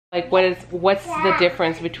Like what's the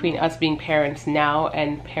difference between us being parents now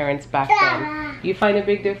and parents back then? You find a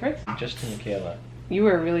big difference? Just to Michaela. You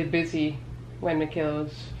were really busy when Michaela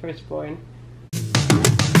was first born.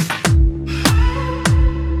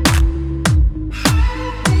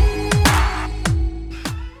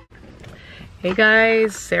 Hey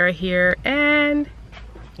guys, Sarah here and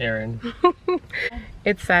Aaron.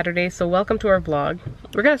 It's Saturday, so welcome to our vlog.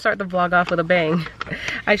 We're gonna start the vlog off with a bang.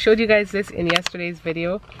 I showed you guys this in yesterday's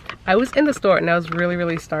video. I was in the store and I was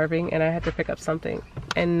really starving and I had to pick up something.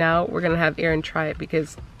 And now we're gonna have Aaron try it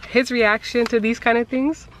because his reaction to these kind of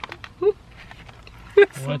things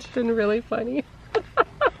it's something really funny.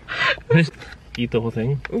 Eat the whole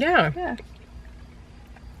thing? Yeah.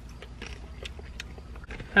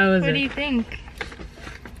 How is it? What do you think?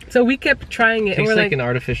 So we kept trying it and we're like an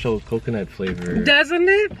artificial coconut flavor. Doesn't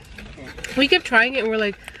it? We kept trying it and we're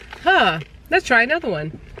like, huh, let's try another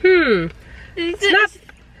one.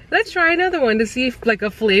 Let's try another one to see if like a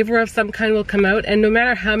flavor of some kind will come out, and no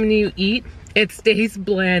matter how many you eat, it stays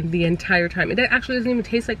bland the entire time. It actually doesn't even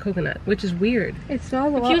taste like coconut, which is weird. It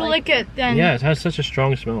smells a lot. If you lick it, then yeah, it has such a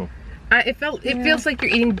strong smell. It feels like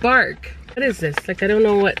you're eating bark. What is this? Like I don't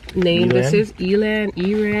know what name this is.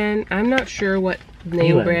 Elan. I'm not sure what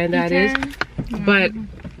name brand that is, but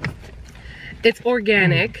it's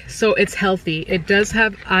organic, so it's healthy. It does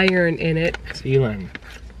have iron in it. It's Elan.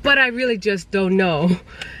 But I really just don't know.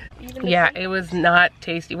 Yeah, it was not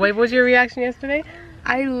tasty. What was your reaction yesterday?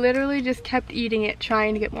 I literally just kept eating it,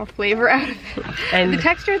 trying to get more flavor out of it. And the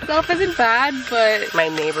texture itself isn't bad, but my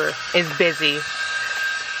neighbor is busy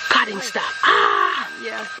cutting stuff. Ah!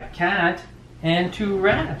 Yeah. A cat and two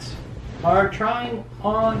rats are trying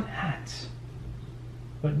on hats,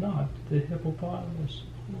 but not the hippopotamus.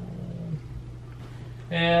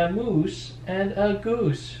 A moose and a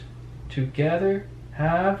goose together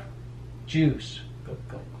have juice. Go,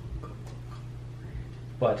 go, go, go, go.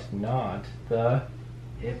 But not the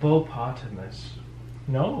hippopotamus.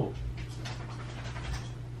 No.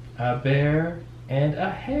 A bear and a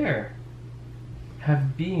hare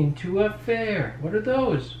have been to a fair. What are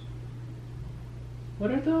those?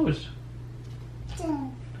 What are those?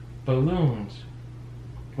 Balloons.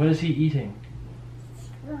 What is he eating?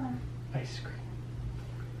 Ice cream.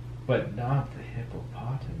 But not the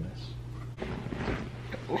hippopotamus.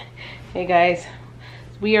 Hey guys,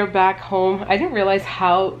 we are back home. I didn't realize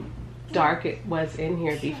how dark it was in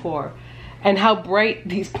here before and how bright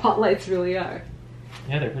these spotlights really are.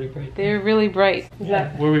 Yeah, they're pretty bright. They're really bright.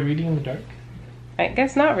 Yeah. Were we reading in the dark? I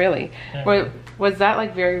guess not really. Was that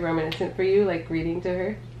like very reminiscent for you, like reading to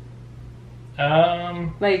her?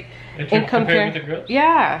 Like in compared with the girls?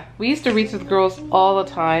 Yeah, we used to read to the girls all the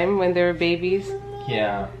time when they were babies.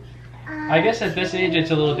 Yeah. I guess at this age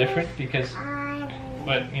it's a little different because,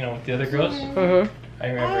 but you know, with the other girls, I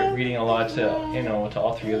remember reading a lot to, you know, to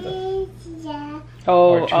all three of them.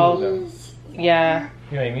 Or two of them. Yeah.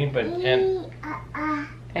 You know what I mean? But and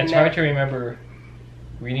it's hard to remember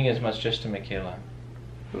reading as much just to Michaela.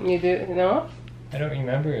 You do? No? I don't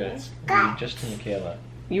remember it reading just to Michaela.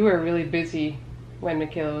 You were really busy when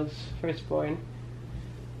Michaela was first born.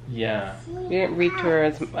 Yeah. We didn't read to her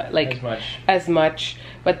as much.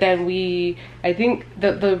 But then I think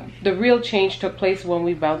the real change took place when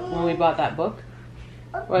we bought that book.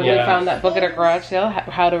 When we found that book at a garage sale,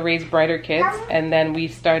 How to Raise Brighter Kids, and then we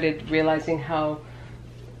started realizing how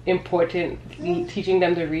important teaching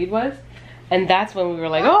them to read was. And that's when we were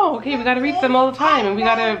like, oh, okay, we gotta read them all the time and we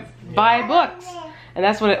gotta buy books. And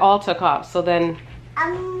that's when it all took off. So then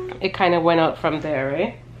it kind of went out from there,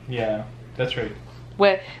 right? Yeah, that's right.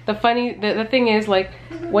 The thing is, like,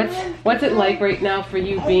 what's it like right now for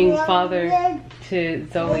you being father to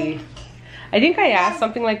Zoe? I think I asked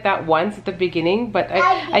something like that once at the beginning, but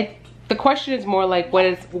the question is more like,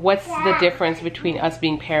 what's the difference between us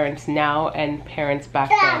being parents now and parents back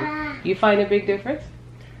then? You find a big difference?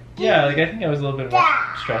 Yeah, like I think I was a little bit more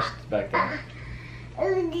stressed back then. I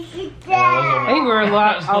think we were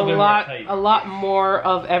a lot more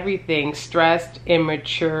of everything. Stressed,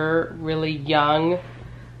 immature, really young.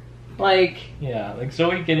 Like, yeah, like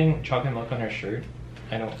Zoe getting chocolate milk on her shirt.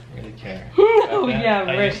 I don't really care. Oh yeah,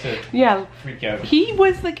 right. I used to freak out.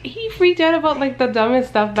 He freaked out about like the dumbest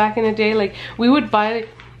stuff back in the day. Like we would buy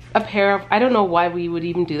a pair of, I don't know why we would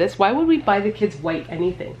even do this. Why would we buy the kids white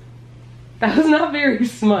anything? That was not very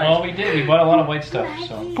smart. Well, we did. We bought a lot of white stuff.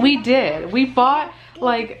 So we did. We bought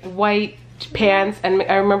like white pants, and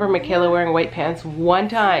I remember Michaela wearing white pants one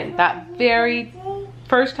time, that very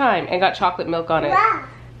first time, and got chocolate milk on it.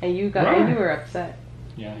 And you were upset.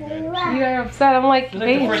 Yeah, I got upset. You got upset. I'm like, it was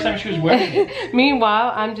like the first time she was wearing it.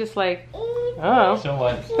 Meanwhile, I'm just like, Oh. So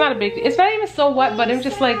what? It's not a big deal. It's not even so what, but I'm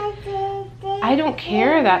just like, I don't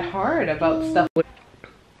care that hard about stuff.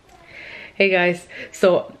 Hey guys,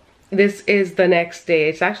 so this is the next day.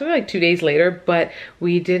 It's actually like 2 days later, but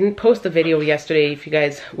we didn't post the video yesterday, if you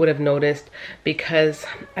guys would have noticed, because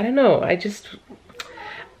I don't know, I'm just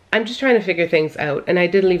trying to figure things out, and I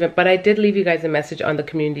did leave it, but I did leave you guys a message on the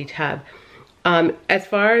community tab. As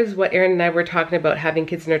far as what Erin and I were talking about, having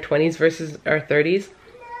kids in our 20s versus our 30s,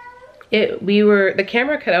 the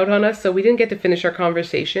camera cut out on us, so we didn't get to finish our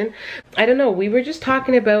conversation. I don't know, we were just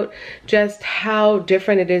talking about just how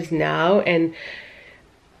different it is now, and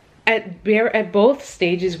at both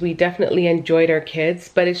stages we definitely enjoyed our kids,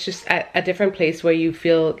 but it's just at a different place where you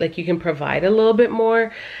feel like you can provide a little bit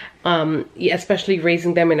more, especially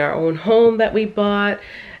raising them in our own home that we bought.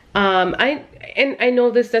 I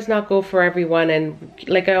know this does not go for everyone, and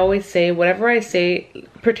like I always say, whatever I say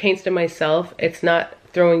pertains to myself. It's not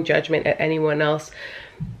throwing judgment at anyone else.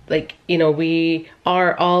 Like, you know, we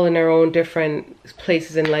are all in our own different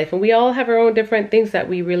places in life, and we all have our own different things that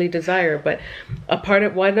we really desire. But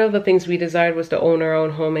one of the things we desired was to own our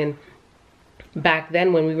own home, and back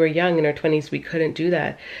then when we were young in our 20s we couldn't do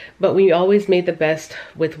that, but we always made the best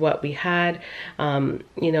with what we had. You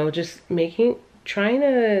know, just trying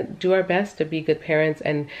to do our best to be good parents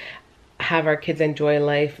and have our kids enjoy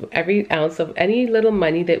life. Every ounce of any little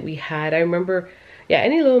money that we had, I remember,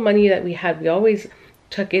 any little money that we had, we always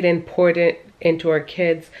took it and poured it into our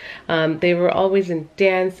kids. They were always in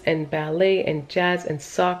dance and ballet and jazz and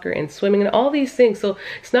soccer and swimming and all these things, so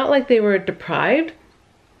it's not like they were deprived,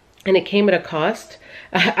 and it came at a cost.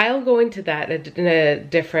 I'll go into that in a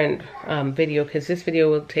different video, because this video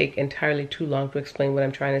will take entirely too long to explain what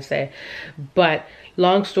I'm trying to say. But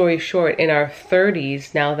long story short, in our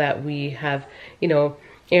 30s, now that we have, you know,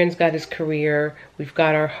 Aaron's got his career, we've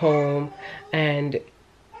got our home, and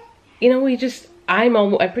you know,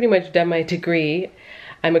 I'm pretty much done my degree.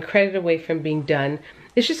 I'm a credit away from being done.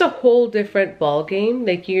 It's just a whole different ball game.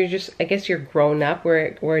 Like, I guess you're grown up.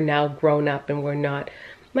 We're now grown up, and we're not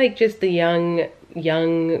like just the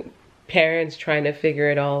young parents trying to figure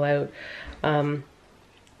it all out.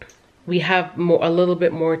 We have a little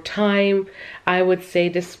bit more time, I would say,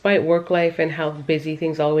 despite work life and how busy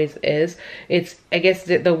things always is. It's, I guess,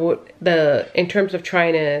 the in terms of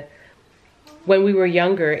trying to, when we were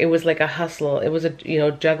younger, it was like a hustle. It was a, you know,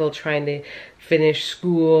 juggle trying to finish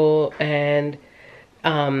school, and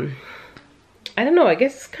I don't know, I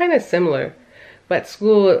guess it's kind of similar. But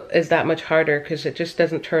school is that much harder because it just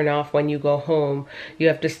doesn't turn off when you go home. You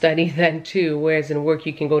have to study then too, whereas in work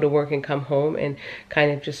you can go to work and come home and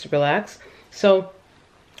kind of just relax. So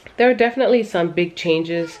there are definitely some big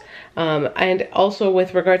changes, and also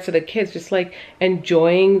with regards to the kids, just like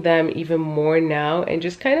enjoying them even more now, and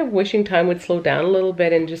just kind of wishing time would slow down a little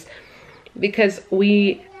bit, and just because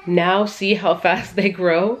we now see how fast they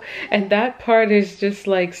grow, and that part is just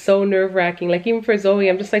like so nerve-wracking. Like, even for Zoe,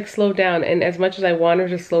 I'm just like, slow down, and as much as I want her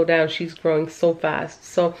to slow down, she's growing so fast.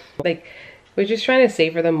 So like, we're just trying to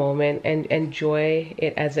savor the moment and enjoy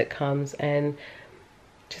it as it comes, and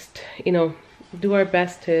just, you know, do our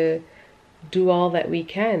best to do all that we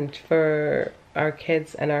can for our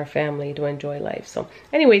kids and our family to enjoy life. So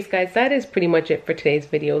anyways, guys, that is pretty much it for today's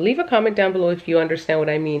video. Leave a comment down below if you understand what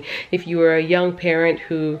I mean. If you are a young parent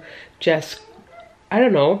who just, I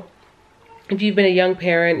don't know, if you've been a young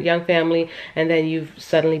parent, young family, and then you've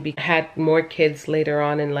suddenly had more kids later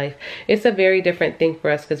on in life, it's a very different thing for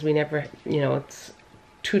us, because we never, you know, it's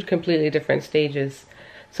two completely different stages.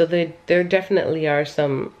 So there definitely are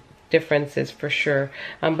some differences for sure,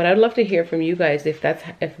 but I'd love to hear from you guys if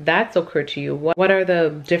that's occurred to you. What are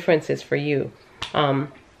the differences for you?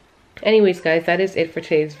 Anyways, guys, that is it for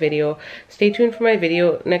today's video. Stay tuned for my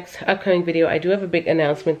next upcoming video. I do have a big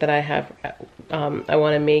announcement that I have I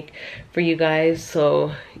want to make for you guys,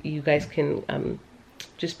 so you guys can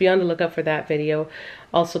just be on the lookout for that video.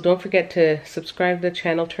 Also, don't forget to subscribe to the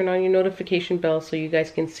channel, turn on your notification bell so you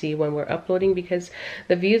guys can see when we're uploading, because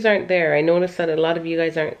the views aren't there. I noticed that a lot of you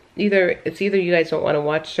guys aren't, it's either you guys don't want to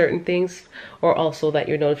watch certain things, or also that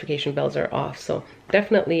your notification bells are off. So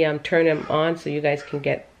definitely turn them on so you guys can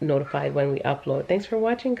get notified when we upload. Thanks for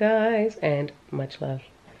watching, guys, and much love.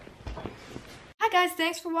 Hi guys,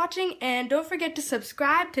 thanks for watching, and don't forget to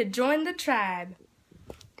subscribe to join the tribe.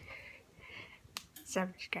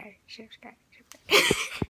 Subscribe.